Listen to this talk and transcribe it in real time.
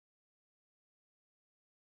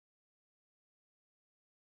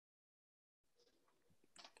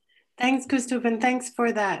Thanks, Gustav, and thanks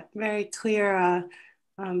for that very clear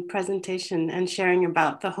presentation and sharing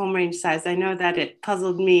about the home range size. I know that it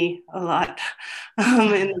puzzled me a lot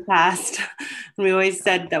in the past. We always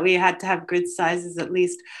said that we had to have grid sizes at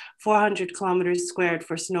least 400 kilometers squared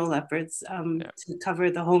for snow leopards to cover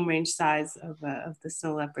the home range size of the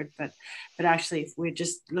snow leopard. But actually, we're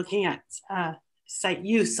just looking at site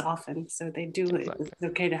use often, so they do. Exactly. It's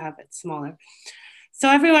okay to have it smaller. So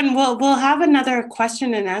everyone, we'll have another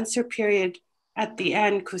question and answer period at the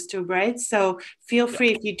end, Kustub, right? So feel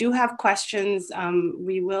free, if you do have questions,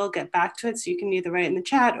 we will get back to it. So you can either write in the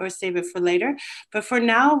chat or save it for later. But for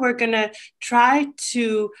now, we're gonna try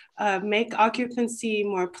to make occupancy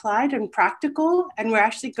more applied and practical. And we're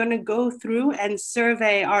actually gonna go through and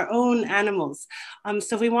survey our own animals.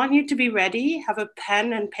 So we want you to be ready, have a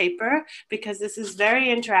pen and paper, because this is very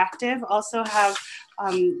interactive. Also have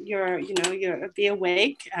be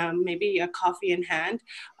awake, maybe a coffee in hand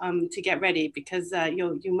to get ready, because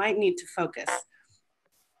you might need to focus.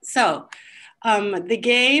 So the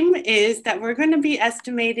game is that we're going to be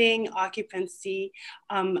estimating occupancy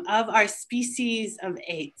of our species of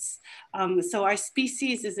eights. So our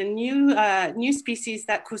species is a new species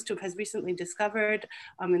that Kustub has recently discovered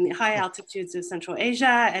in the high altitudes of Central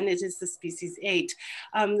Asia, and it is the species 8.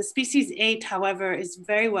 The species 8, however, is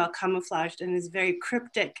very well camouflaged and is very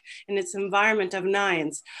cryptic in its environment of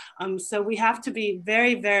 9s. So we have to be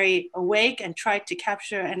very, very awake and try to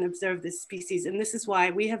capture and observe this species. And this is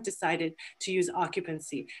why we have decided to use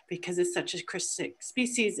occupancy, because it's such a cryptic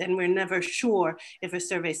species and we're never sure if a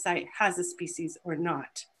survey site has a species or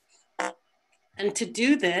not. And to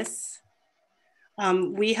do this,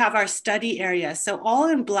 we have our study area. So all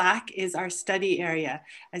in black is our study area,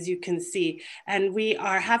 as you can see. And we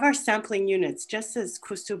have our sampling units, just as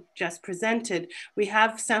Kustub just presented. We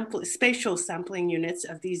have spatial sampling units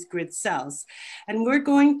of these grid cells. And we're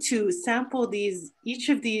going to sample each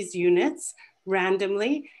of these units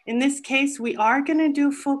randomly. In this case, we are going to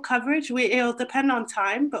do full coverage. It'll depend on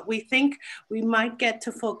time, but we think we might get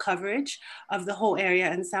to full coverage of the whole area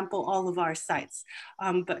and sample all of our sites.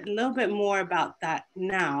 But a little bit more about that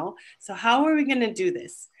now. So how are we going to do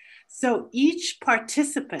this? So each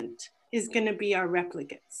participant is going to be our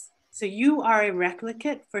replicates. So you are a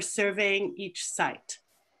replicate for surveying each site.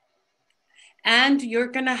 And you're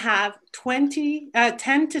going to have 10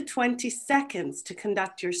 to 20 seconds to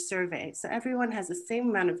conduct your survey. So everyone has the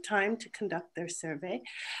same amount of time to conduct their survey.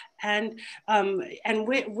 And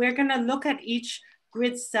we're going to look at each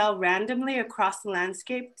grid cell randomly across the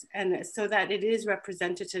landscape, and so that it is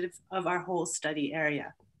representative of our whole study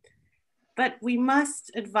area. But we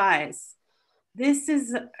must advise, this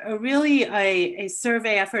is really a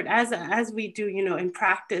survey effort, as we do, in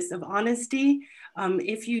practice, of honesty.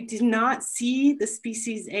 If you did not see the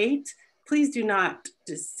species 8, please do not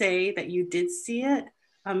just say that you did see it,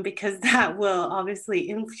 because that will obviously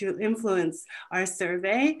influence our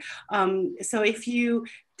survey. So if you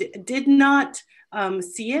did not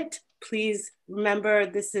see it, please remember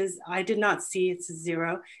this is, I did not see, it's a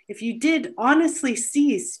 0. If you did honestly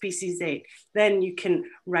see species 8, then you can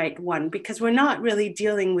write 1, because we're not really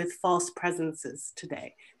dealing with false presences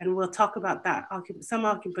today. And we'll talk about that. Some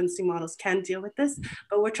occupancy models can deal with this,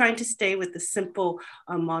 but we're trying to stay with the simple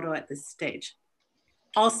model at this stage.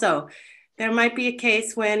 Also, there might be a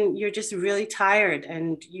case when you're just really tired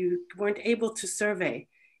and you weren't able to survey.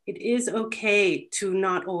 It is okay to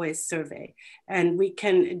not always survey, and we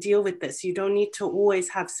can deal with this. You don't need to always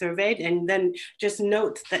have surveyed and then just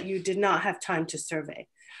note that you did not have time to survey.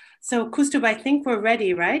 So Kustub, I think we're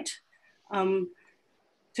ready, right?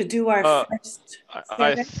 To do our first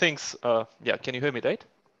survey? I think, yeah, can you hear me, right?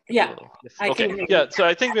 Yeah, yes. Okay. Yeah, so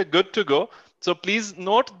I think we're good to go. So please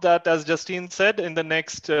note that, as Justine said, in the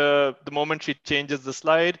next, the moment she changes the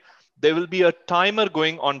slide, there will be a timer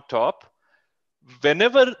going on top.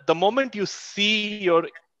 Whenever, the moment you see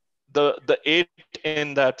the 8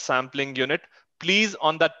 in that sampling unit, please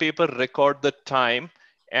on that paper record the time.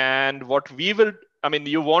 And what we will, I mean,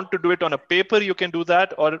 you want to do it on a paper, you can do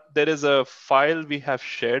that, or there is a file we have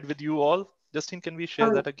shared with you all. Justine, can we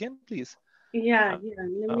share that again, please? Yeah.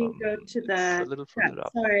 Let me go to the chat.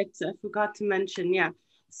 Sorry, I forgot to mention. Yeah.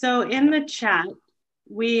 So in the chat,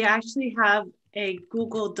 we actually have a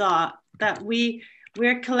Google Doc that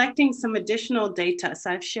we're collecting some additional data.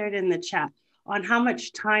 So I've shared in the chat on how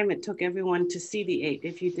much time it took everyone to see the 8,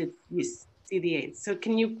 if you did see the 8. So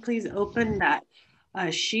can you please open that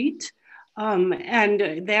sheet?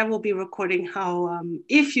 And there will be recording how,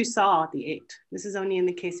 if you saw the 8, this is only in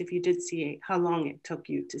the case if you did see 8, how long it took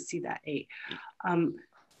you to see that 8.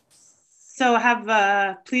 So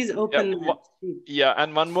please open that sheet. Yeah,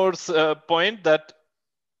 and one more point, that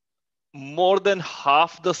more than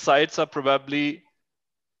half the sites are probably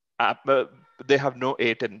they have no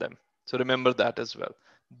 8 in them. So remember that as well.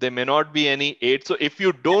 There may not be any 8. So if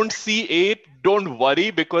you don't see 8, don't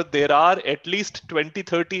worry, because there are at least 20,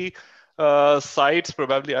 30 sites,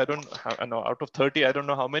 probably, I don't know, out of 30, I don't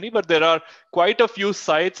know how many, but there are quite a few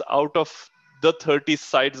sites out of the 30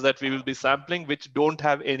 sites that we will be sampling which don't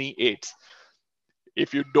have any 8s.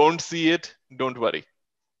 If you don't see it, don't worry.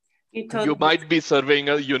 You might be surveying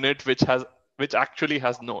a unit which actually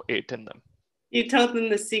has no 8 in them. You told them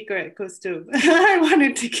the secret, Kostub. I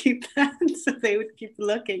wanted to keep that so they would keep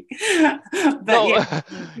looking. But no, yeah,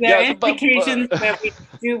 there is occasions where we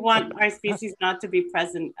do want our species not to be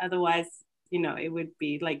present. Otherwise, it would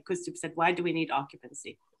be like Kostub said, why do we need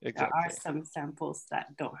occupancy? Exactly. There are some samples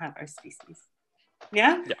that don't have our species.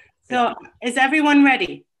 Yeah? Yeah. So is everyone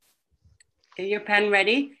ready? Get your pen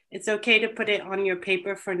ready. It's okay to put it on your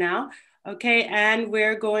paper for now. Okay, and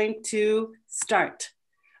we're going to start.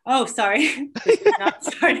 Oh, sorry, this is not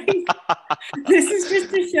starting. This is just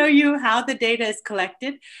to show you how the data is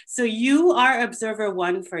collected. So you are observer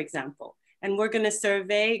 1, for example, and we're going to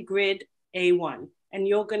survey grid A1. And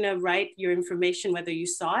you're going to write your information, whether you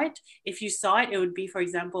saw it. If you saw it, it would be, for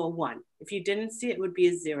example, a 1. If you didn't see it, it would be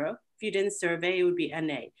a 0. If you didn't survey, it would be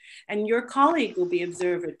NA. And your colleague will be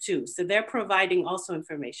observer 2. So they're providing also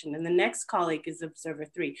information. And the next colleague is observer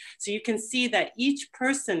 3. So you can see that each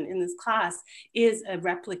person in this class is a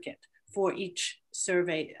replicate for each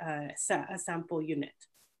survey sample unit.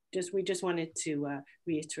 We just wanted to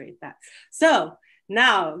reiterate that. So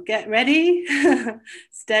now get ready,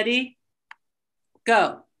 steady,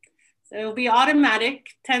 go. So it'll be automatic,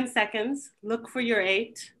 10 seconds. Look for your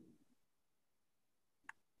 8.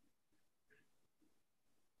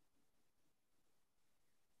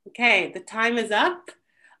 Okay, the time is up.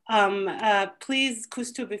 Please,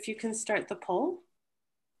 Kustub, if you can start the poll.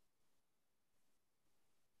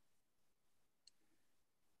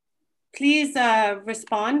 Please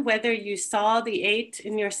respond whether you saw the 8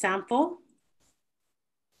 in your sample.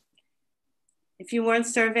 If you weren't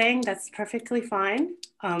surveying, that's perfectly fine.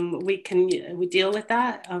 We deal with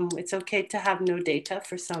that. It's okay to have no data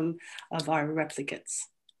for some of our replicates.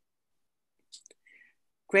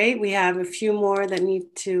 Great, we have a few more that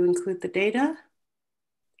need to include the data.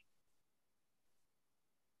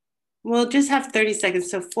 We'll just have 30 seconds,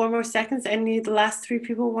 so 4 more seconds. Any the last 3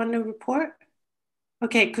 people want to report?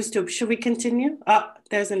 Okay, Kustub, should we continue? Oh,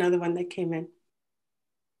 there's another one that came in.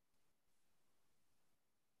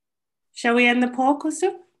 Shall we end the poll,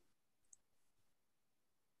 Kustub?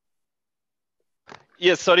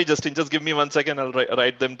 Yes, sorry, Justin, just give me 1 second. I'll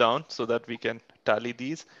write them down so that we can tally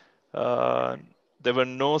these. There were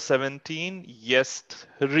no 17, yes,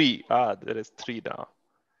 3. There is 3 now.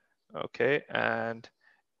 Okay, and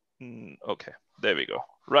okay, there we go.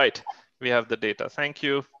 Right, we have the data. Thank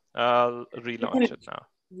you. I'll relaunch it now.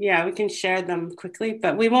 Yeah, we can share them quickly,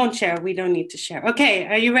 but we won't share. We don't need to share. Okay,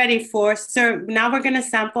 are you ready for, sir? Now we're going to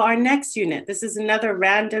sample our next unit. This is another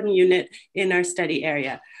random unit in our study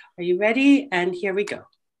area. Are you ready? And here we go.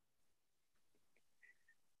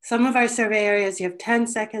 Some of our survey areas, you have 10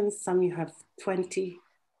 seconds, some you have 20.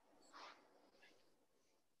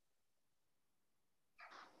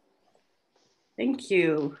 Thank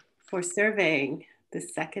you for surveying the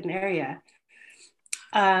second area.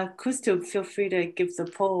 Kustub, feel free to give the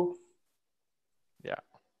poll. Yeah.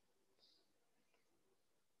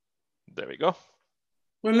 There we go.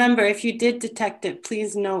 Remember, if you did detect it,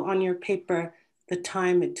 please note on your paper the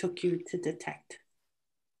time it took you to detect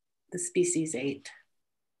the species 8.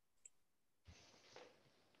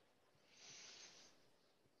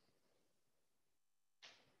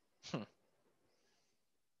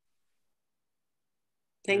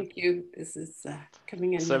 Thank you. This is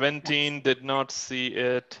coming in. 17 did not see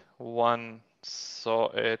it. 1 saw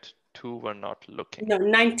it. 2 were not looking. No,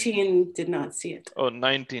 19 did not see it. Oh,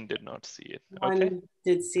 19 did not see it. 1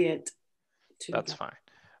 did see it. 2 That's fine.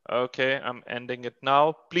 Okay, I'm ending it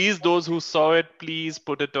now. Please, those who saw it, please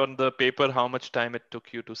put it on the paper how much time it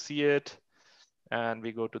took you to see it. And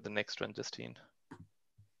we go to the next one, Justine.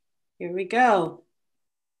 Here we go.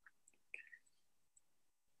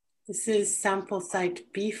 This is sample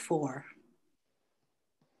site B4.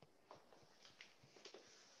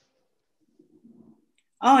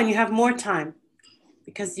 Oh, and you have more time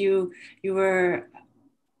because you were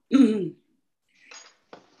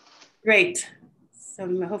great.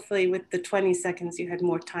 So hopefully with the 20 seconds, you had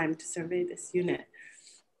more time to survey this unit.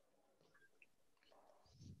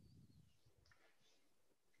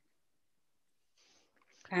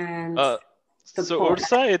 And so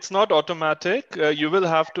Ursa, it's not automatic. You will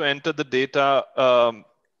have to enter the data.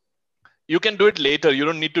 You can do it later. You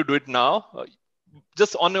don't need to do it now.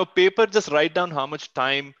 Just on your paper, just write down how much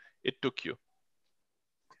time it took you.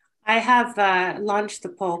 I have launched the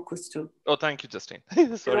poll, Kustu. Oh, thank you, Justine.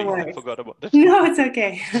 Sorry, I forgot about it. No, it's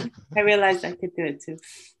okay. I realized I could do it too.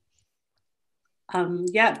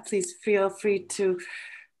 Yeah, please feel free to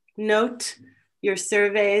note your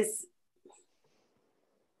surveys.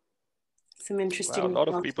 Some interesting. Wow, a lot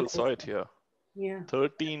of people saw it here. Yeah.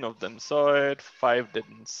 13 of them saw it, 5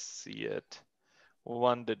 didn't see it,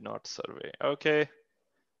 1 did not survey. Okay.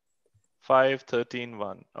 5, 13,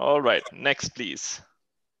 1. All right, next, please.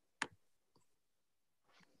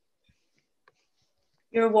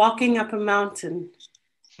 You're walking up a mountain.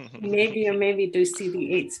 Maybe or maybe do see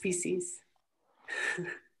the 8 species.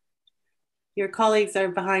 Your colleagues are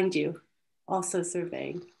behind you, also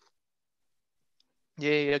surveying.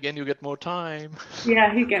 Yay, again, you get more time.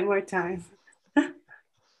 Yeah, you get more time.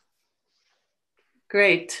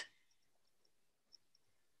 Great.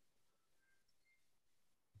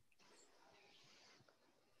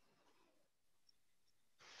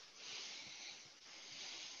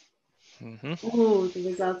 Ooh, the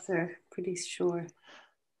results are pretty sure.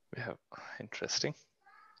 We have interesting.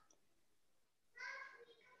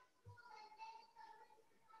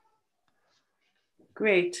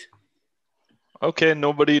 Great. Okay,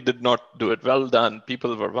 nobody did not do it. Well done.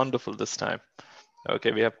 People were wonderful this time.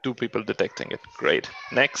 Okay, we have 2 people detecting it. Great.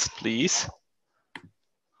 Next, please.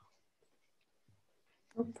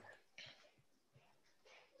 Oop.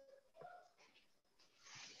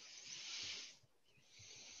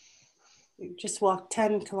 You just walked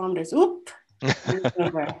 10 kilometers. Oop.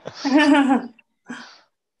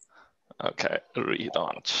 Okay,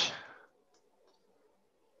 relaunch.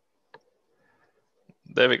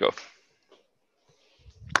 There we go.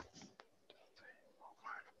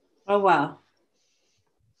 Oh, wow.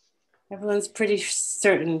 Everyone's pretty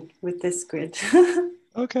certain with this grid.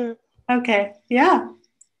 Okay. Okay. Yeah.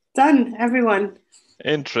 Done, everyone.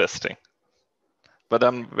 Interesting. But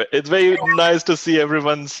it's very nice to see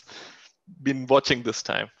everyone's been watching this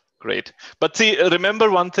time. Great. But see,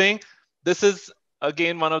 remember one thing. This is,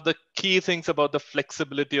 again, one of the key things about the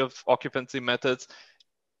flexibility of occupancy methods.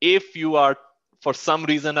 If you are, for some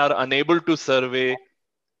reason, are unable to survey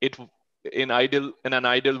it in an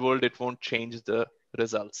ideal world, it won't change the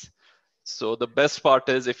results. So the best part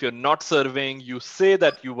is if you're not surveying, you say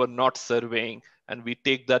that you were not surveying, and we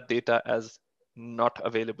take that data as not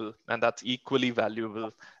available, and that's equally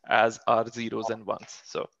valuable as our zeros and ones.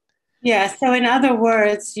 So yeah, so in other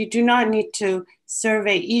words, you do not need to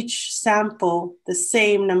survey each sample the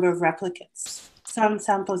same number of replicates. Some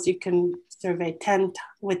samples you can survey 10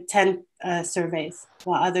 with 10 surveys,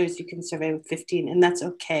 while others you can survey with 15, and that's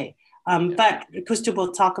okay. But Kustu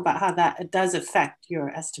will talk about how that does affect your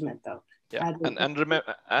estimate, though. Yeah, and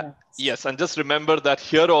remember, yes, and just remember that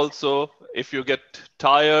here also, if you get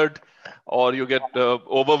tired or you get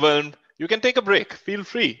overwhelmed, you can take a break. Feel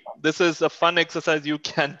free. This is a fun exercise. You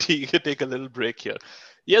can take a little break here.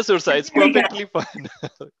 Yes, Ursa, it's perfectly fine.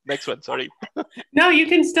 Next one, sorry. No, you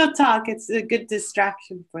can still talk. It's a good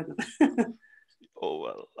distraction for them. Oh,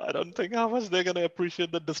 well, I don't think how much they're going to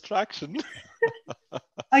appreciate the distraction.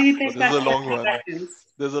 Oh, you think There's that's a long one.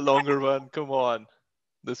 There's a longer one. Come on.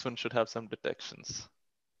 This one should have some detections.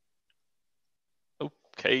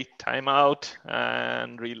 Okay, timeout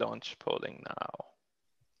and relaunch polling now.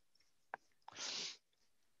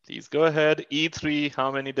 Please go ahead. E3,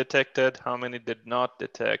 how many detected? How many did not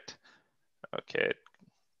detect? Okay.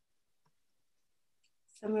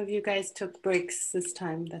 Some of you guys took breaks this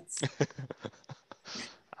time. That's.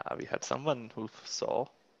 We had someone who saw.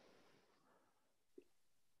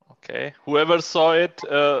 Okay, whoever saw it,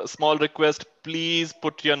 small request, please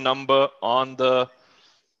put your number on the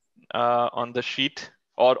sheet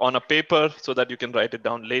or on a paper so that you can write it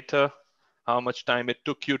down later. How much time it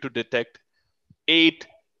took you to detect 8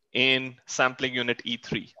 in sampling unit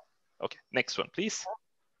E3. Okay, next one, please.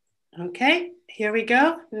 Okay, here we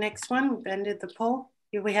go. Next one, we've ended the poll.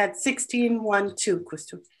 Here we had 16, 1, 2,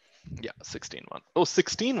 Kustu. Yeah, 16, 1. Oh,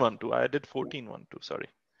 16, 1, 2. I did 14, 1, 2, sorry.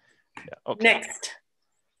 Yeah, okay. Next.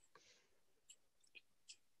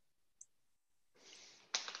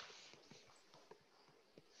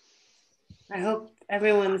 I hope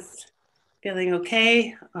everyone's feeling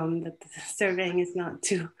okay, that the surveying is not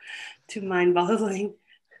too mind-boggling.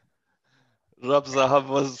 Rab Zahab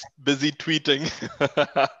was busy tweeting.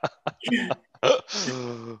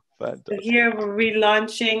 Fantastic. So here we're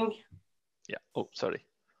relaunching. Yeah. Oh, sorry.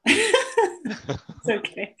 It's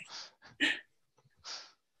okay.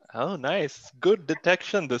 Oh, nice. Good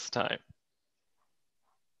detection this time.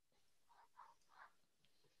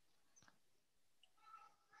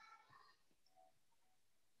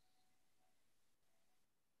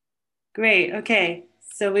 Great. Okay.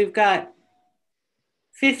 So we've got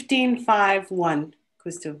 15-5-1,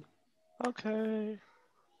 Kustu. Okay.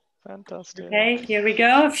 Fantastic. Okay, here we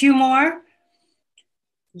go. A few more.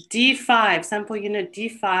 D5, sample unit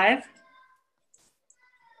D5.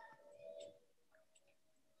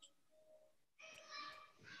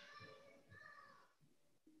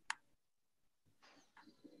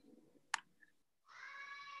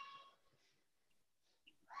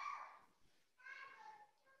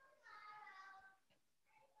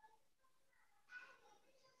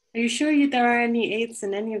 Are you sure there are any 8s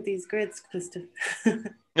in any of these grids, Kustu?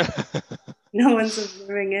 No one's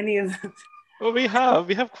observing any of them. Well, we have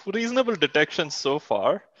reasonable detection so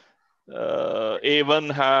far.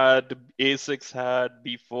 A1 had, A6 had,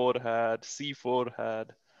 B4 had, C4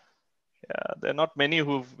 had. Yeah, there are not many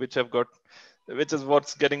which have got, which is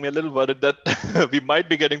what's getting me a little worried that we might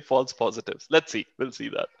be getting false positives. Let's see. We'll see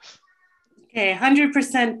that. Okay,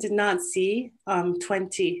 100% did not see.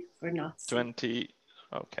 20 for not see. 20.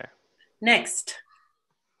 Okay. Next.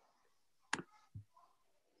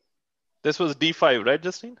 This was D5, right,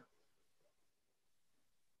 Justine?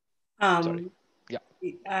 Sorry. Yeah.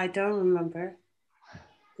 I don't remember.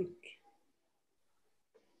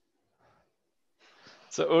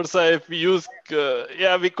 So Ursa, if we use,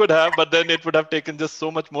 yeah, we could have, but then it would have taken just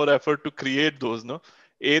so much more effort to create those, no?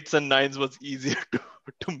 8s and 9s was easier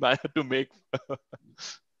to make.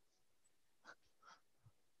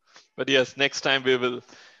 But yes, next time we will,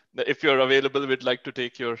 if you're available, we'd like to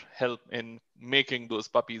take your help in making those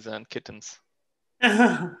puppies and kittens.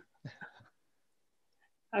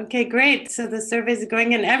 Okay, great. So the surveys are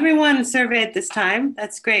going in. Everyone surveyed this time.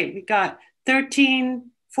 That's great. We got 13,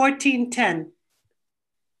 14, 10.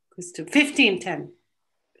 15, 10.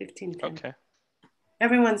 15, 10. Okay.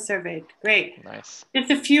 Everyone surveyed. Great. Nice. Just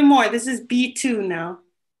a few more. This is B2 now.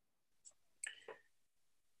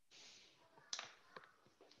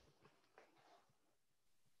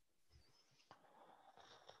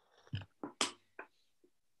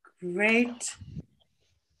 Great.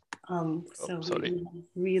 So sorry.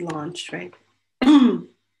 we relaunched, right?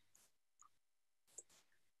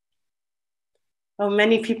 Oh,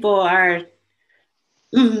 many people are,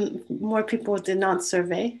 more people did not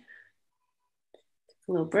survey.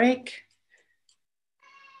 A little break.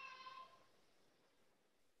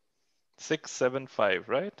 6, 7, 5,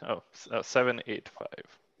 right? Oh, 7, 8, 5.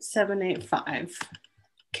 7, 8, 5.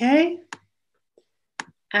 Okay.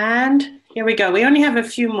 And here we go. We only have a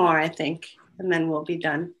few more, I think, and then we'll be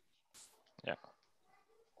done. Yeah.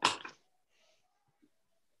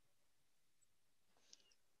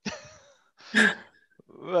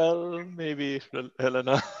 Well, maybe,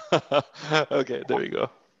 Helena. Okay, there we go.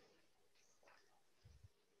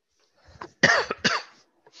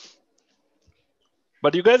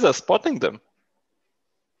 But you guys are spotting them.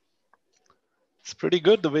 It's pretty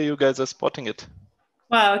good the way you guys are spotting it.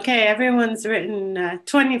 Wow, okay, everyone's written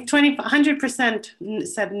 100%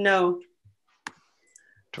 said no.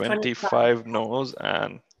 25 no's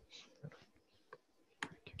and...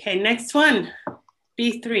 Okay, next one,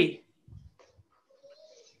 B3.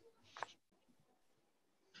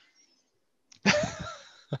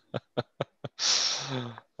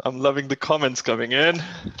 I'm loving the comments coming in.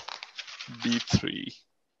 B3.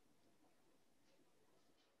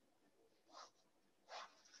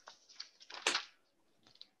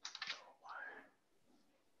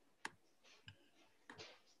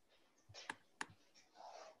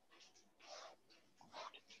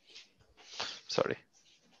 Sorry.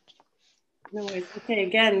 No worries. Okay,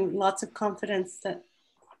 again, lots of confidence that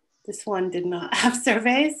this one did not have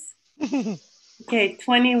surveys. Okay,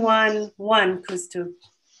 21, 1, Kustu.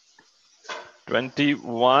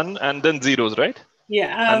 21 and then zeros, right?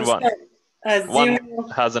 Yeah, and 1. Zero. 1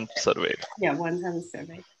 hasn't surveyed. Yeah, 1 hasn't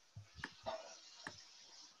surveyed.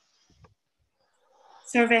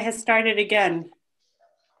 Survey has started again.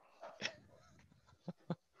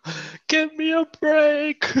 Give me a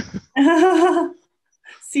break.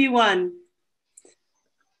 C1.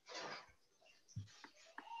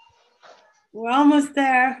 We're almost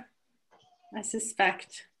there, I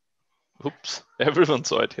suspect. Oops, everyone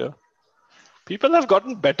saw it here. People have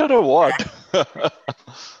gotten better or what?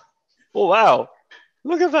 Oh, wow.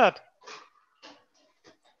 Look at that.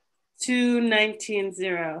 2, 19,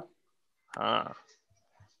 0. Ah.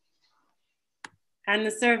 And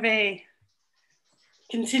the survey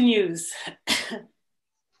continues.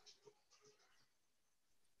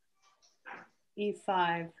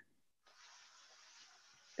 E5.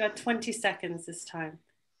 Got 20 seconds this time.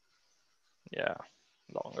 Yeah,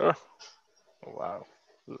 longer. Oh, wow,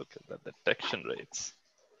 look at the detection rates.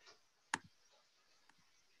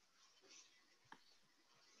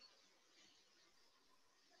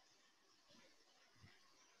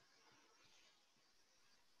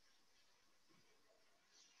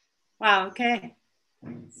 Wow, okay.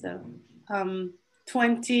 So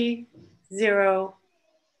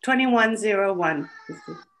 2101.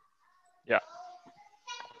 Yeah.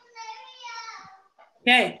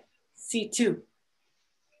 Okay, C2.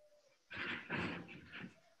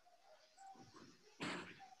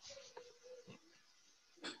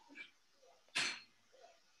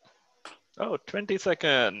 Oh,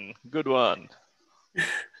 20-second. Good one.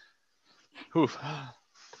 Oof.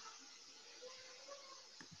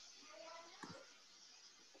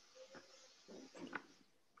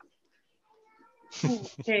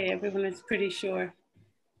 Okay, everyone is pretty sure.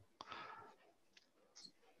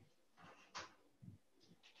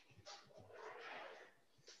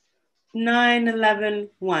 9, 11,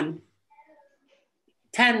 1.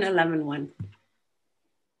 10, 11, 1.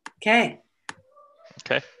 Okay.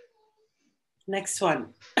 Okay. Next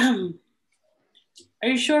one. Are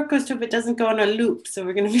you sure, Christoph, it doesn't go on a loop? So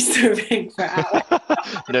we're going to be surveying for hours.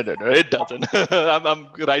 No, it doesn't. I'm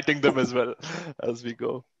writing them as well as we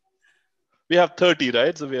go. We have 30,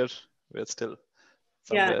 right? So we're still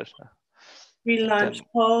somewhere. Yeah. Relaunch 10.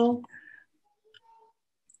 poll.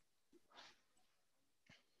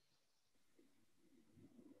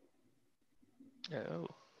 Oh.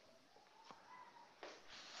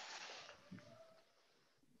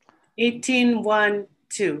 18, 1,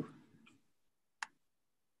 2.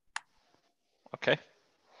 Okay. I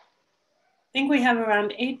think we have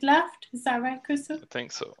around 8 left. Is that right, Christoph? I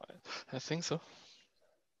think so.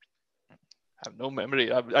 I have no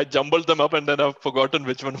memory. I jumbled them up and then I've forgotten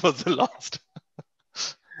which one was the last.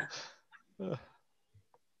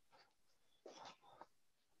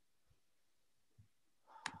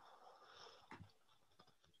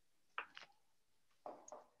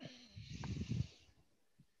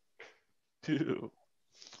 2.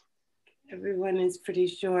 Everyone is pretty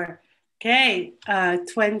sure. Okay,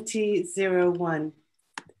 2001.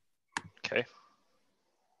 Okay.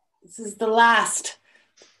 This is the last.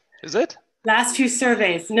 Is it? Last few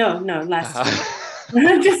surveys. No, last few.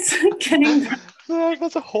 I'm just kidding.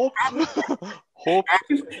 That's a hope. Hope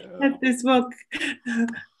that this book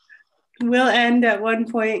will end at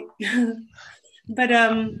one point. But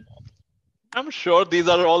I'm sure these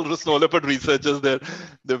are all snow leopard researchers. They're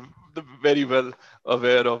very well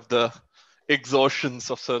aware of the exhaustions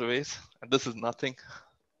of surveys, and this is nothing.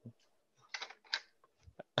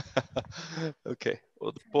 Okay.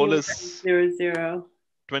 Well, the poll is 0,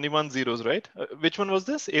 21 zeros, right? Which one was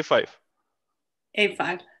this? A5.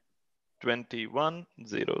 A5.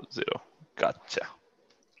 2100. Gotcha.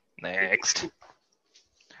 Next.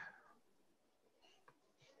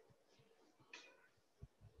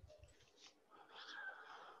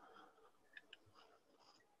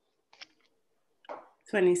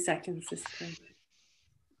 "20 seconds this time."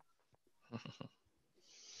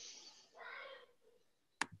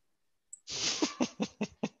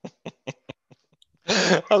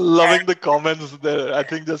 I'm loving the comments there. I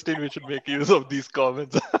think, Justin, we should make use of these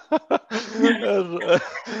comments. Ram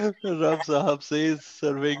Sahab says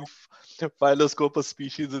surveying Phyloscopus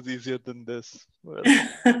species is easier than this. Well,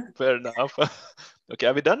 fair enough. Okay,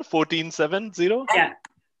 are we done? 1470? Yeah,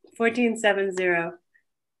 1470.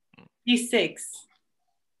 D6.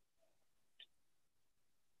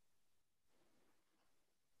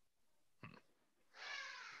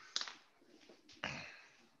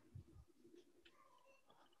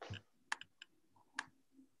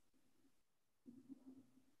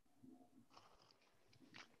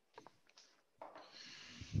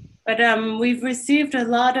 But we've received a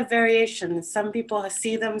lot of variations. Some people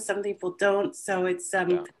see them, some people don't. So it's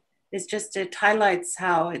just, it highlights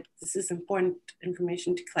how this is important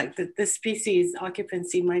information to collect. That this species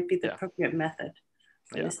occupancy might be the appropriate method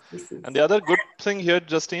for this species. And the other good thing here,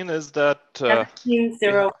 Justine, is that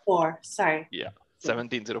 1704. Sorry. Yeah,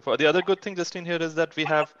 1704. The other good thing, Justine, here is that we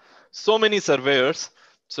have so many surveyors.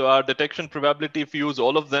 So our detection probability, if we use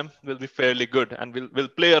all of them, will be fairly good, and we'll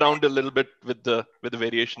play around a little bit with the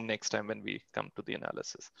variation next time when we come to the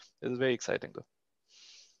analysis. This is very exciting, though.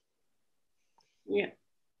 Yeah.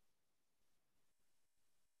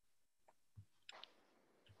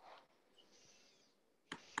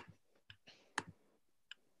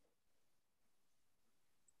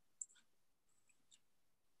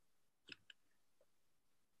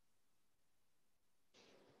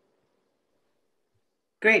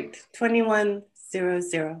 Great.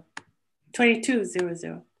 2100.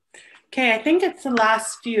 2200. Okay, I think it's the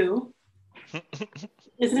last few.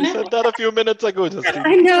 Isn't you it? said that a few minutes ago, Justine.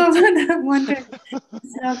 I know, but I wonder.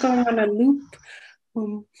 It's now going on a loop.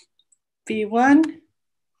 B1.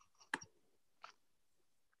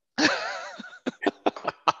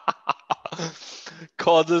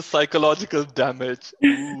 Causes psychological damage.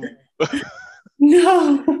 Ooh.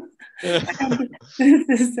 No. This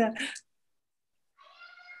is okay.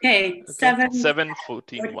 Okay. 7, 7-14-1.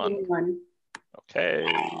 14, 1. Okay.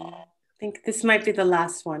 I think this might be the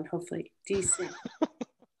last one, hopefully. Decent.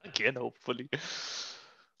 Again, hopefully.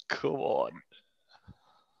 Come on.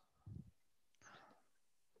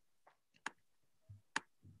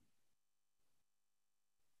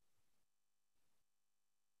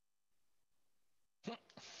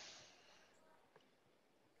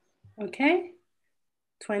 Okay.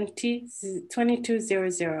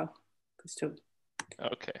 2200.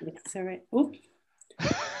 Okay. That's all right. Oops.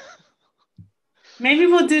 Maybe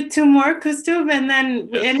we'll do 2 more, Kustub, and then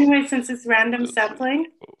Yes. anyway, since it's random 2, 3,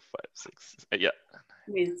 sampling, 4, 5, 6. Yeah.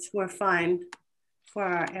 we're fine for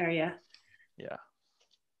our area. Yeah.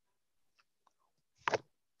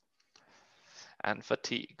 And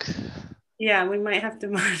fatigue. Yeah, we might have to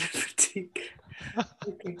monitor fatigue.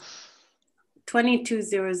 Okay.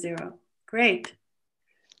 2200. Great.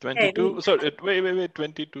 22. Okay. Sorry, wait.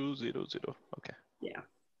 2200. Okay. Yeah.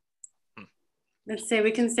 Let's say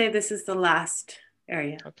we can say this is the last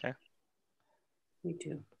area. Okay. We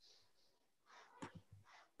do.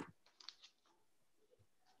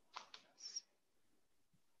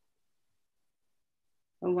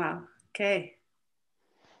 Oh, wow. Okay.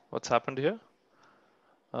 What's happened here?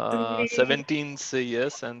 3, 17 say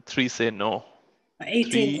yes and 3 say no.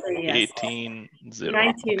 18 3, say yes. 18, 0.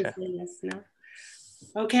 19 Okay. say yes, no.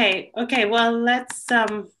 Okay. Okay. Well, let's,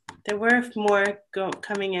 there were more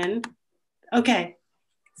coming in. Okay.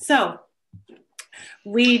 So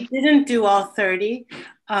we didn't do all 30,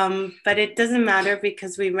 but it doesn't matter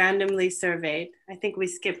because we randomly surveyed. I think we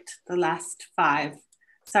skipped the last 5.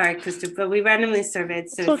 Sorry, Krista, but we randomly surveyed,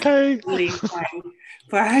 so it's okay. Really fine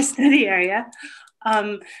for our study area.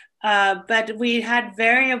 But we had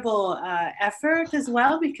variable effort as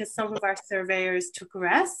well because some of our surveyors took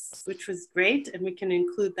rests, which was great, and we can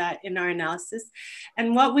include that in our analysis.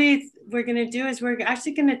 And what we're going to do is we're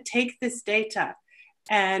actually going to take this data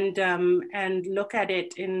and look at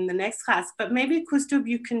it in the next class. But maybe, Kustub,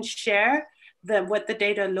 you can share what the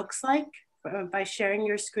data looks like by sharing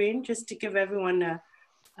your screen, just to give everyone a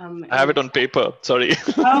I have it on paper. Sorry.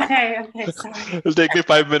 Okay. Sorry. It'll take me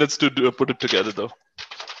 5 minutes to put it together, though.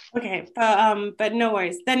 Okay, but no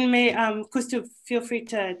worries. Then Kustub, feel free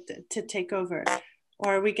to take over.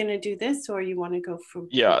 Or are we going to do this, or you want to go for?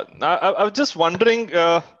 Yeah, I was just wondering.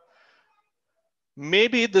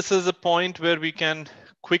 Maybe this is a point where we can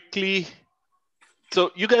quickly. So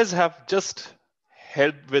you guys have just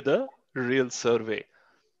helped with a real survey.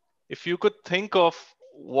 If you could think of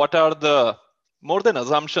what are the more than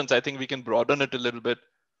assumptions, I think we can broaden it a little bit.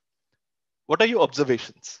 What are your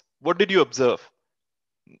observations? What did you observe?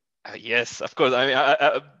 Yes, of course. I mean,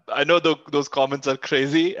 I know those comments are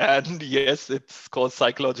crazy, and yes, it's caused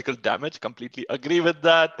psychological damage. Completely agree with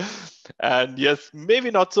that. And yes, maybe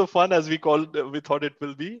not so fun as we thought it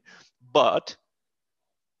will be, but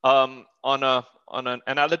on an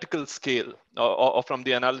analytical scale or from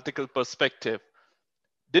the analytical perspective,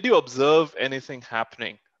 did you observe anything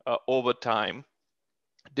happening over time?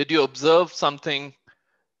 Did you observe something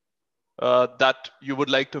that you would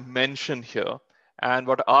like to mention here? And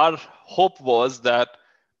what our hope was that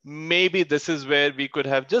maybe this is where we could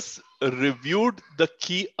have just reviewed the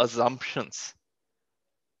key assumptions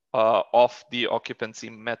of the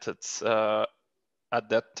occupancy methods at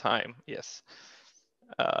that time. Yes.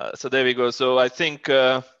 So there we go. So I think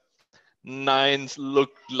 9s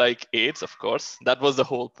looked like 8s, of course. That was the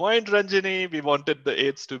whole point, Ranjini. We wanted the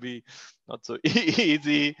 8s to be not so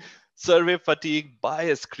easy. Survey fatigue,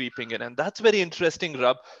 bias creeping in. And that's very interesting,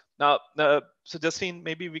 Rab. Now, so Justine,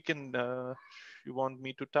 maybe we can, you want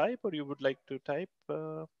me to type or you would like to type?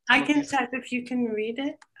 I can type if you can read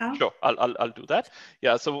it out. Sure, I'll do that.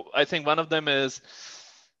 Yeah, so I think one of them is,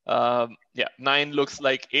 9 looks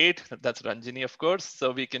like 8. That's Ranjini, of course.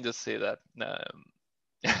 So we can just say that.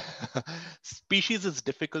 Species is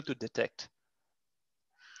difficult to detect.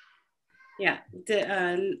 Yeah,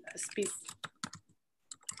 the species.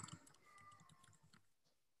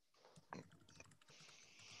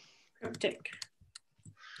 Cryptic.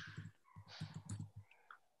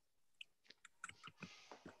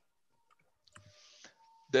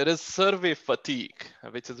 There is survey fatigue,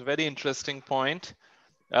 which is a very interesting point.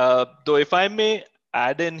 Though if I may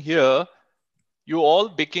add in here, you all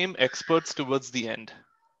became experts towards the end.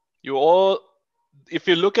 You all, if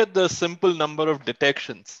you look at the simple number of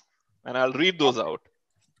detections, and I'll read those out.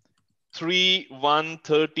 3, 1,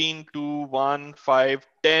 13, 2, 1, 5,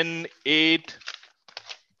 10, 8,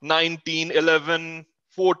 19, 11,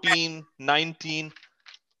 14, 19.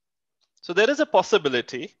 So there is a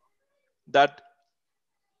possibility that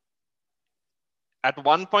at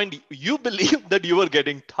one point you believed that you were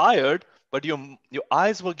getting tired, but your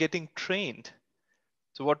eyes were getting trained.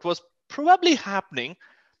 So what was probably happening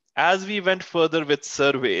as we went further with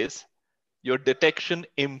surveys, your detection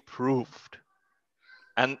improved.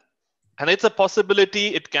 And it's a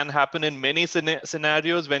possibility. It can happen in many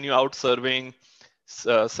scenarios when you're out surveying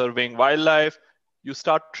wildlife. You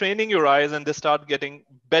start training your eyes and they start getting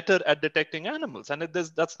better at detecting animals. And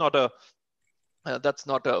that's not a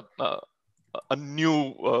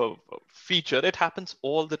new feature. It happens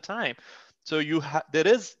all the time. So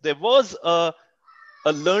there was a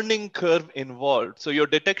learning curve involved. So your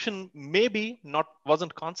detection maybe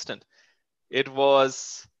wasn't constant. It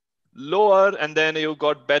was lower, and then you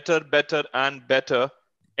got better and better.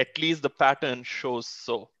 At least the pattern shows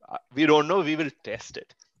so. We don't know, we will test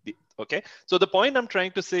it. Okay, so the point I'm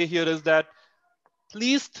trying to say here is that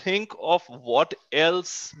please think of what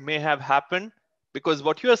else may have happened, because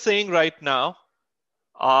what you are saying right now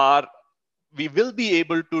are we will be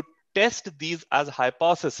able to test these as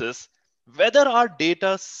hypotheses whether our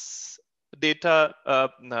data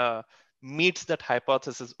meets that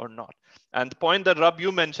hypothesis or not. And the point that Rab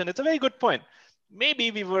you mentioned, it's a very good point.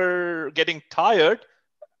 Maybe we were getting tired,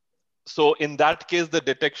 so in that case the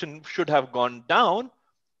detection should have gone down,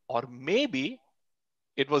 or maybe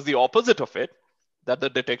it was the opposite of it, that the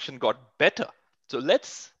detection got better. So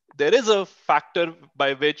there is a factor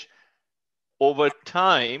by which over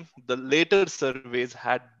time, the later surveys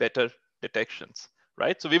had better detections,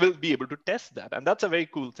 right? So we will be able to test that. And that's a very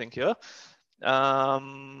cool thing here.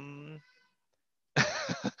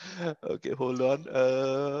 Okay, hold on.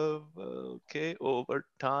 Okay, over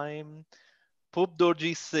time. Poop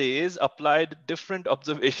Dorji says applied different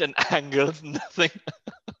observation angles, nothing.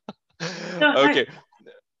 Okay,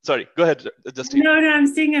 sorry, go ahead, Justine. No, I'm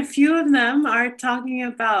seeing a few of them are talking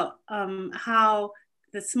about how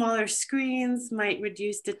the smaller screens might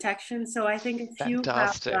reduce detection. So I think a few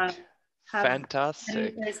Fantastic.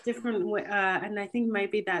 Fantastic. And there's different, and I think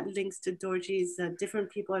maybe that links to Dorji's different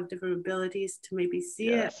people have different abilities to maybe see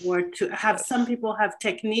it, or to have some people have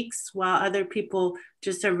techniques while other people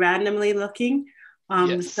just are randomly looking.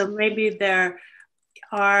 So maybe there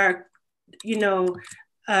are,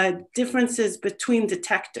 differences between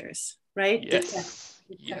detectors, right? Yes.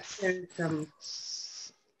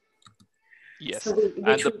 Detectors, yes. So we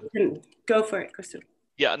can go for it, Crystal.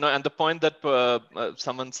 Yeah, no, and the point that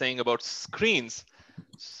someone's saying about screens,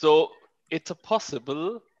 so it's a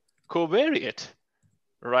possible covariate,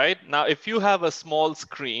 right? Now, if you have a small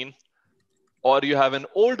screen or you have an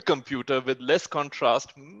old computer with less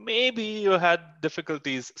contrast, maybe you had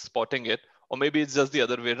difficulties spotting it, or maybe it's just the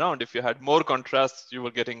other way around. If you had more contrast, you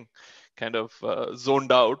were getting kind of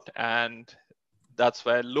zoned out, and that's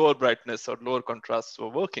why lower brightness or lower contrasts were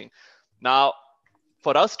working. Now,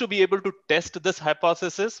 for us to be able to test this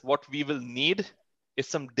hypothesis, what we will need is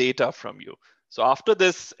some data from you. So after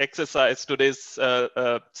this exercise, today's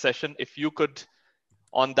session, if you could,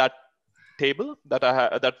 on that table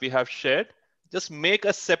that we have shared, just make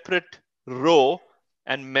a separate row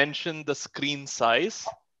and mention the screen size.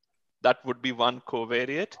 That would be one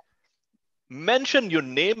covariate. Mention your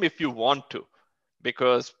name if you want to,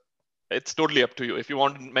 because it's totally up to you. If you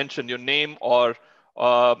want to mention your name, or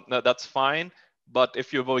that's fine. But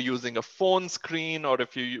if you were using a phone screen, or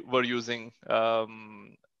if you were using,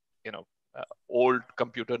 old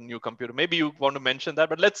computer, new computer, maybe you want to mention that.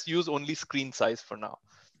 But let's use only screen size for now,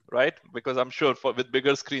 right? Because I'm sure with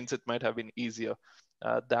bigger screens, it might have been easier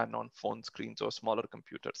than on phone screens or smaller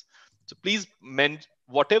computers. So please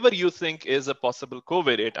whatever you think is a possible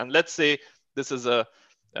covariate. And let's say this is a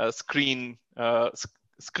screen.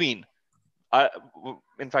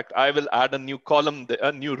 In fact, I will add a new column,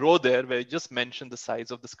 a new row there, where you just mention the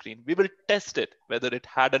size of the screen. We will test it, whether it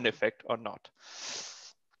had an effect or not.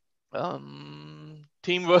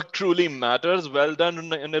 Teamwork truly matters. Well done,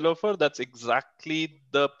 Nilofer. That's exactly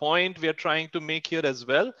the point we are trying to make here as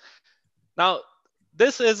well. Now,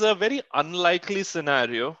 this is a very unlikely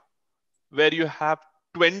scenario where you have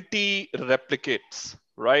 20 replicates,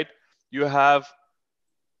 right? You have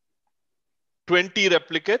 20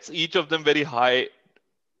 replicates, each of them very high,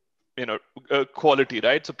 quality,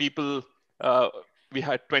 right? So people, we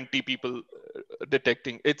had 20 people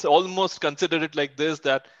detecting. It's almost considered it like this,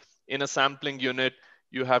 that in a sampling unit,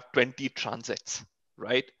 you have 20 transits,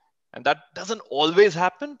 right? And that doesn't always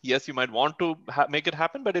happen. Yes, you might want to make it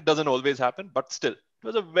happen, but it doesn't always happen. But still, it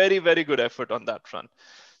was a very, very good effort on that front.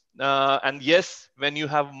 And yes, when you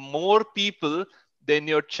have more people, then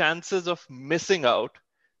your chances of missing out.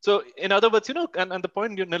 So in other words, and the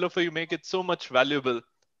point, Nilofer, you make it so much valuable.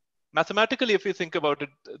 mathematically, if you think about it,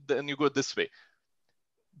 then you go this way.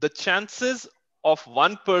 The chances of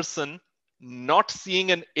one person not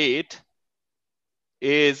seeing an 8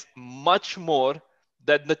 is much more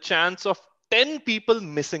than the chance of 10 people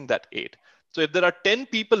missing that 8. So if there are 10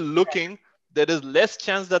 people looking, there is less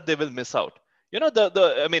chance that they will miss out.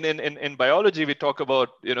 I mean, in biology, we talk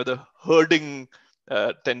about, the herding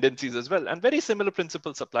tendencies as well. And very similar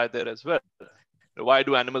principles apply there as well. Why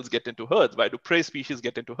do animals get into herds? Why do prey species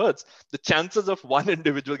get into herds? The chances of one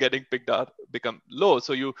individual getting picked up become low.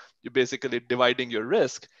 So you're basically dividing your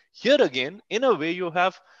risk. Here again, in a way, you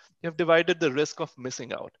have divided the risk of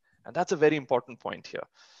missing out. And that's a very important point here.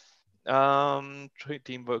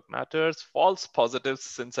 Teamwork matters. False positives,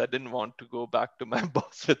 since I didn't want to go back to my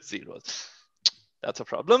boss with zeros. That's a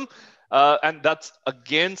problem. And that's,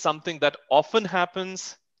 again, something that often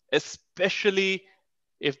happens, especially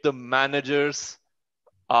if the managers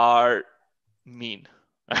are mean.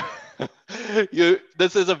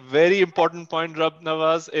 This is a very important point, Rab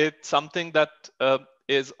Nawaz. It's something that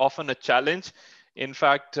is often a challenge. In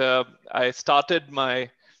fact, I started my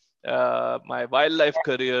wildlife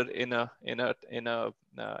career in a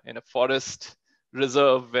forest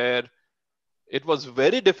reserve where it was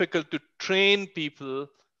very difficult to train people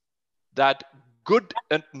that good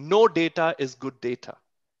and no data is good data,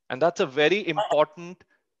 and that's a very important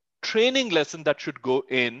training lesson that should go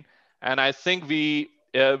in. And I think we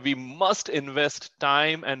must invest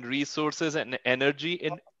time and resources and energy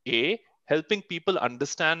in helping people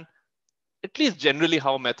understand at least generally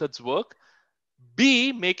how methods work.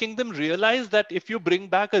 B, making them realize that if you bring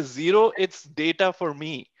back a 0, it's data for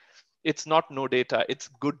me. It's not no data, it's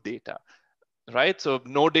good data, right? So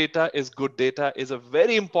no data is good data is a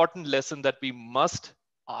very important lesson that we must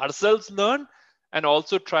ourselves learn, and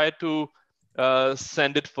also try to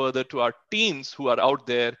send it further to our teams who are out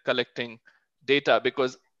there collecting data.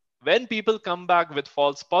 Because when people come back with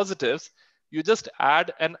false positives, you just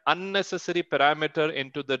add an unnecessary parameter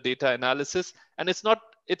into the data analysis, and it's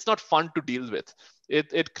not fun to deal with.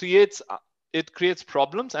 It creates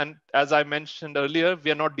problems. And as I mentioned earlier,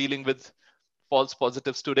 we are not dealing with false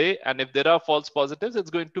positives today. And if there are false positives, it's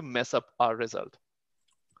going to mess up our result.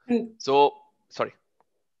 So, sorry.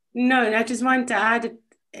 No, I just wanted to add,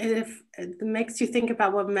 if it makes you think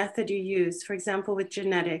about what method you use. For example, with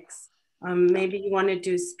genetics, maybe you want to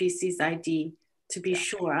do species ID to be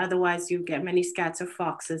sure. Otherwise, you get many scats of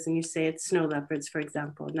foxes and you say it's snow leopards, for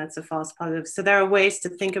example, and that's a false positive. So there are ways to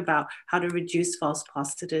think about how to reduce false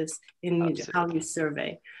positives in how you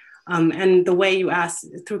survey. And the way you ask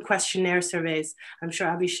through questionnaire surveys, I'm sure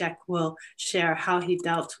Abhishek will share how he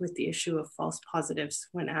dealt with the issue of false positives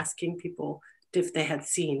when asking people if they had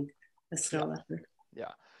seen a snow leopard.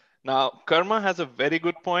 Yeah. Now, Karma has a very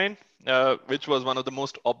good point, which was one of the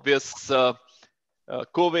most obvious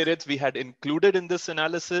covariates we had included in this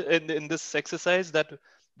analysis, in this exercise, that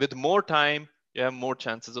with more time, you have more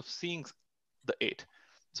chances of seeing the 8.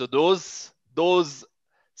 So those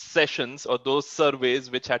sessions or those surveys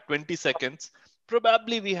which had 20 seconds,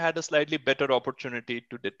 probably we had a slightly better opportunity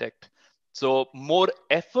to detect. So more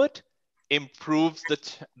effort improves the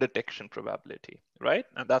detection probability, right?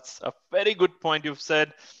 And that's a very good point you've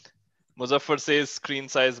said. Muzaffar says screen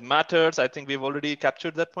size matters. I think we've already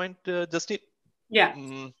captured that point, Justine. Yeah.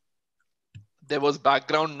 There was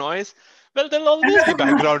background noise. Well, there'll always be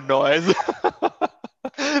background noise.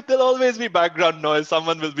 There'll always be background noise.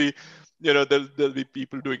 Someone will be, there'll be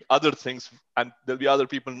people doing other things, and there'll be other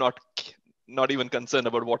people not even concerned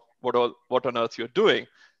about what on earth you're doing.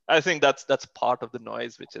 I think that's part of the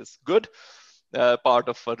noise, which is good. Part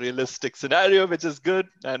of a realistic scenario, which is good.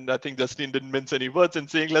 And I think Justine didn't mince any words in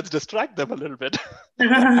saying, let's distract them a little bit.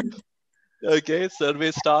 Okay, survey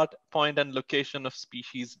start point and location of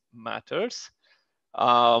species matters.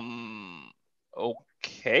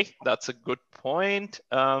 Okay, that's a good point.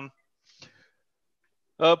 Pub,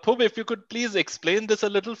 if you could please explain this a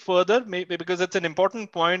little further, maybe because it's an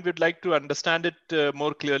important point. We'd like to understand it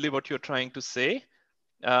more clearly what you're trying to say.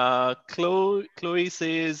 Chloe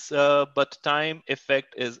says, but time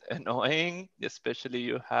effect is annoying, especially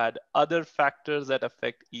you had other factors that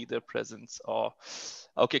affect either presence or...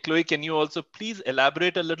 Okay, Chloe, can you also please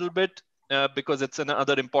elaborate a little bit? Because it's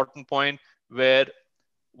another important point where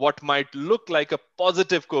what might look like a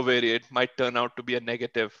positive covariate might turn out to be a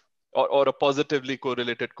negative, or a positively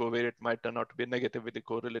correlated covariate might turn out to be a negatively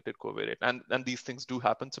correlated covariate. And these things do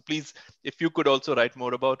happen. So please, if you could also write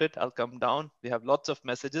more about it, I'll come down. We have lots of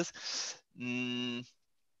messages.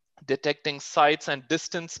 Detecting sites and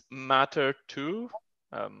distance matter too.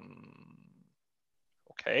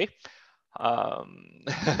 Okay.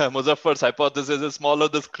 Muzaffar's hypothesis is smaller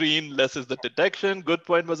the screen, less is the detection. Good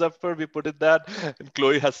point, Muzaffar. We put it that. And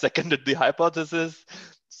Chloe has seconded the hypothesis.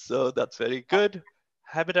 So that's very good.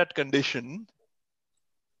 Habitat condition.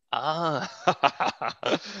 Ah,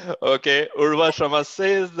 okay. Urva Sharma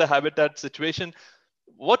says the habitat situation.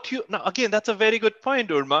 What you now again? That's a very good point,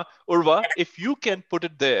 Urma. Urva, if you can put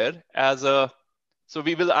it there as a, so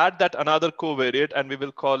we will add that another covariate and we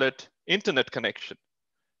will call it internet connection.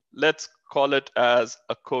 Let's call it as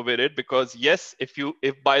a covariate because yes, if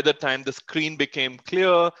by the time the screen became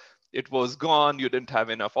clear, it was gone, you didn't have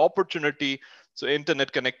enough opportunity. So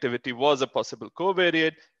internet connectivity was a possible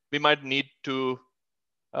covariate. We might need to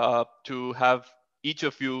have each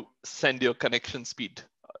of you send your connection speed.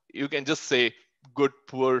 You can just say good,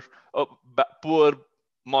 poor, poor,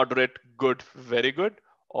 moderate, good, very good,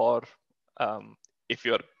 or if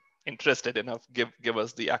you're interested enough, give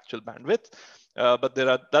us the actual bandwidth. But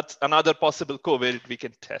that's another possible covariate we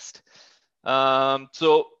can test. Urva,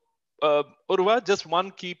 just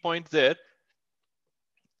one key point there.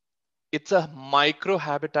 It's a micro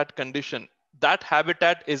habitat condition. That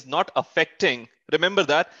habitat is not affecting, remember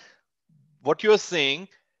that, what you're saying,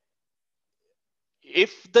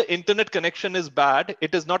 if the internet connection is bad,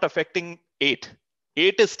 it is not affecting 8.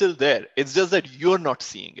 8 is still there. It's just that you're not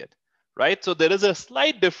seeing it, right? So there is a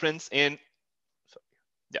slight difference in,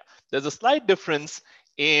 there's a slight difference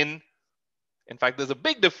in fact, there's a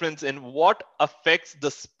big difference in what affects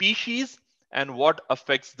the species and what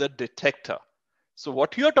affects the detector. So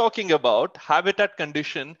what you're talking about, habitat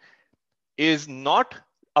condition, is not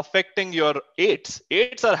affecting your 8s.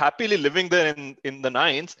 8s are happily living there in the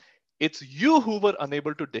 9s. It's you who were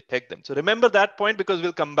unable to detect them. So remember that point because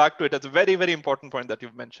we'll come back to it. It's a very, very important point that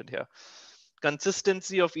you've mentioned here.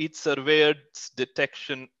 Consistency of each surveyor's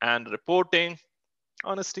detection and reporting.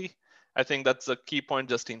 Honesty. I think that's a key point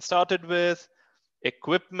Justine started with.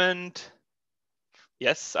 Equipment.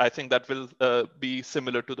 Yes, I think that will be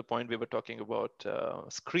similar to the point we were talking about.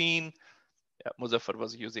 Screen. Yeah, Muzaffar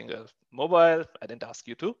was using a mobile. I didn't ask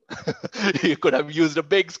you to. You could have used a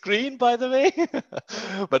big screen, by the way,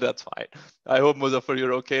 but that's fine. I hope, Muzaffar,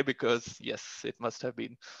 you're okay because yes, it must have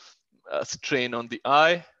been a strain on the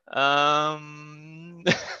eye.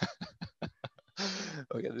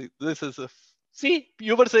 Okay, this is a, see,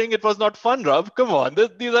 you were saying it was not fun, Rob. Come on,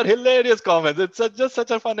 these are hilarious comments. It's just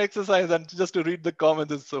such a fun exercise, and just to read the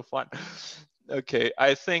comments is so fun. Okay,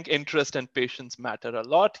 I think interest and patience matter a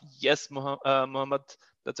lot. Yes, Mohammed,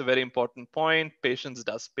 that's a very important point. Patience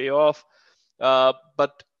does pay off.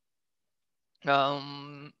 But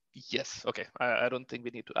yes, okay, I don't think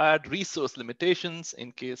we need to add resource limitations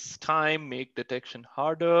in case time make detection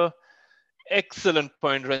harder. Excellent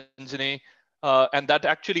point, Ranjani. And that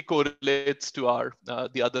actually correlates to our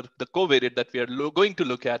the covariate that we are going to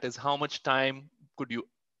look at is how much time could you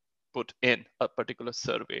put in a particular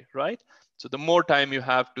survey, right? So the more time you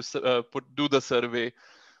have to do the survey,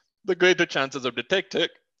 the greater chances of detecting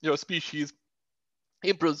your species,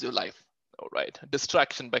 improves your life. All right,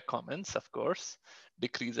 distraction by comments, of course,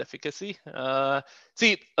 decrease efficacy.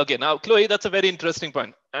 See, okay, now Chloe, that's a very interesting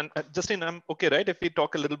point. And Justine, I'm okay, right? If we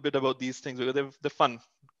talk a little bit about these things, because they're fun.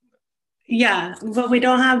 Yeah, but we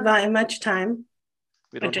don't have much time.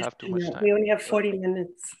 We don't have too much time. We only have 40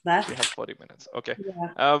 minutes left. We have 40 minutes. Okay.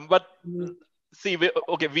 Yeah. But see,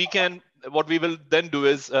 we can, what we will then do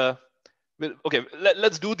is, okay,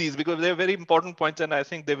 let's do these because they're very important points. And I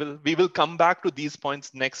think we will come back to these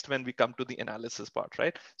points next when we come to the analysis part,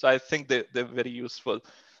 right? So I think they're very useful.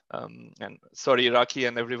 And sorry, Iraqi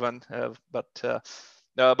and everyone,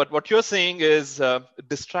 but what you're saying is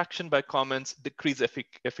distraction by comments, decrease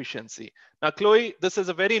efficiency. Now, Chloe, this is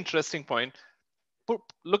a very interesting point.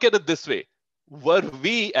 Look at it this way. Were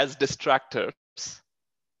we as distractors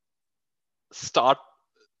start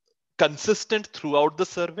consistent throughout the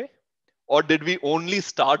survey? Or did we only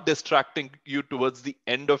start distracting you towards the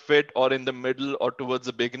end of it or in the middle or towards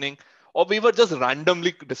the beginning? Or we were just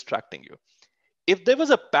randomly distracting you? If there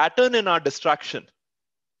was a pattern in our distraction,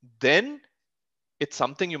 then it's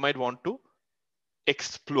something you might want to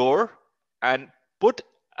explore and put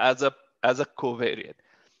as a covariate.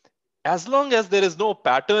 As long as there is no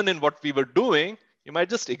pattern in what we were doing, you might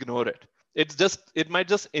just ignore it. It might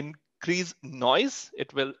just increase noise.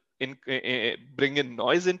 It will bring in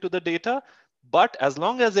noise into the data. But as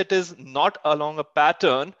long as it is not along a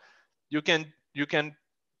pattern, you can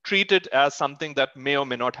treat it as something that may or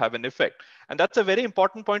may not have an effect. And that's a very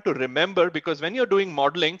important point to remember, because when you're doing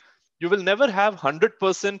modeling, you will never have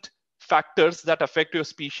 100% factors that affect your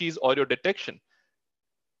species or your detection.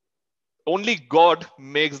 Only God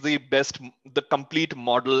makes the complete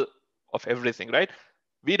model of everything, right?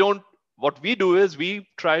 what we do is we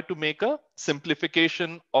try to make a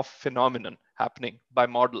simplification of phenomenon happening by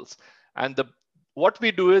models. And what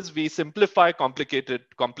we do is we simplify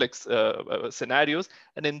complex scenarios.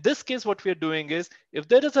 And in this case, what we're doing is, if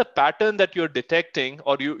there is a pattern that you're detecting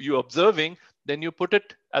or you're observing, then you put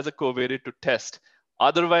it as a covariate to test.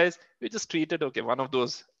 Otherwise, we just treat it, okay, one of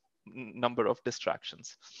those number of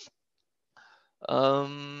distractions.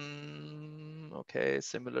 Okay,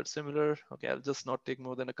 similar. Okay, I'll just not take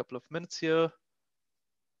more than a couple of minutes here.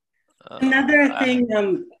 Another thing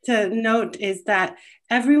to note is that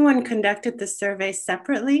everyone conducted the survey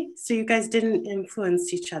separately, so you guys didn't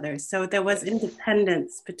influence each other. So there was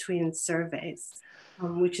independence between surveys,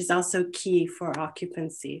 which is also key for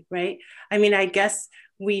occupancy, right? I mean, I guess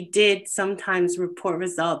we did sometimes report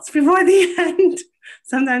results before the end.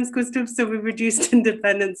 Sometimes, Kustub, so we reduced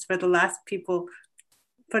independence for the last people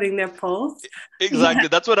putting their polls. Exactly.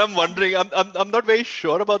 That's what I'm wondering. I'm not very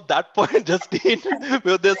sure about that point, Justine.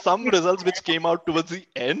 There's some results which came out towards the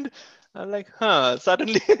end. I'm like,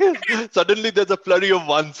 suddenly there's a flurry of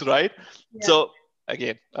ones, right? Yeah. So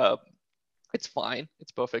again, it's fine.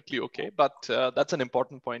 It's perfectly okay. But that's an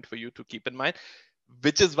important point for you to keep in mind,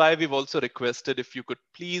 which is why we've also requested if you could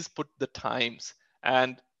please put the times.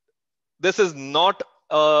 And this is not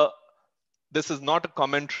a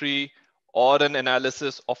commentary or an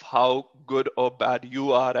analysis of how good or bad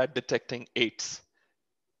you are at detecting eights.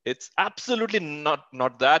 It's absolutely not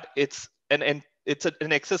that. It's an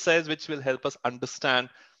exercise which will help us understand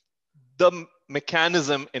the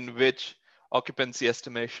mechanism in which occupancy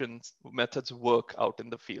estimation methods work out in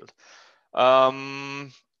the field.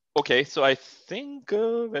 Okay, so I think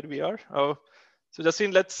where we are. Oh, so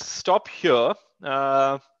Justine, let's stop here,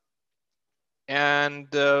 and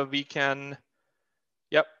we can.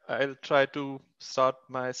 Yep, I'll try to start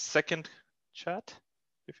my second chat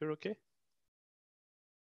if you're okay.